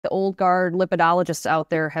old guard lipidologists out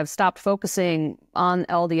there have stopped focusing on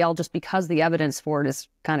LDL just because the evidence for it is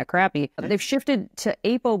kind of crappy. They've shifted to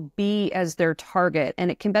ApoB as their target,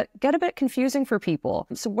 and it can get a bit confusing for people.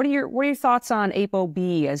 So what are your thoughts on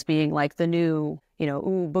ApoB as being like the new,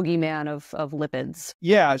 boogeyman of lipids?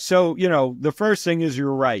 Yeah. So, the first thing is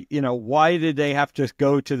you're right. Why did they have to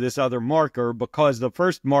go to this other marker? Because the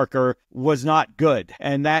first marker was not good,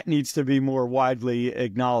 and that needs to be more widely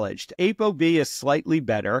acknowledged. ApoB is slightly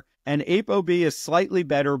better, and ApoB is slightly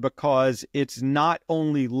better because it's not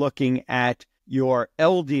only looking at your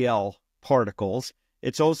LDL particles,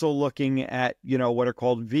 it's also looking at, what are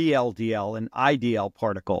called VLDL and IDL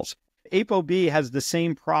particles. ApoB has the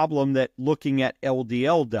same problem that looking at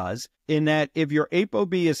LDL does, in that if your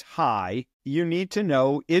ApoB is high, you need to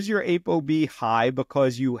know, is your ApoB high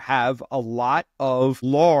because you have a lot of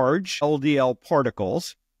large LDL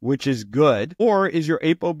particles, which is good, or is your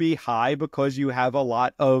ApoB high because you have a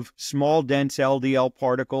lot of small, dense LDL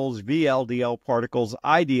particles, VLDL particles,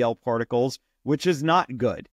 IDL particles, which is not good.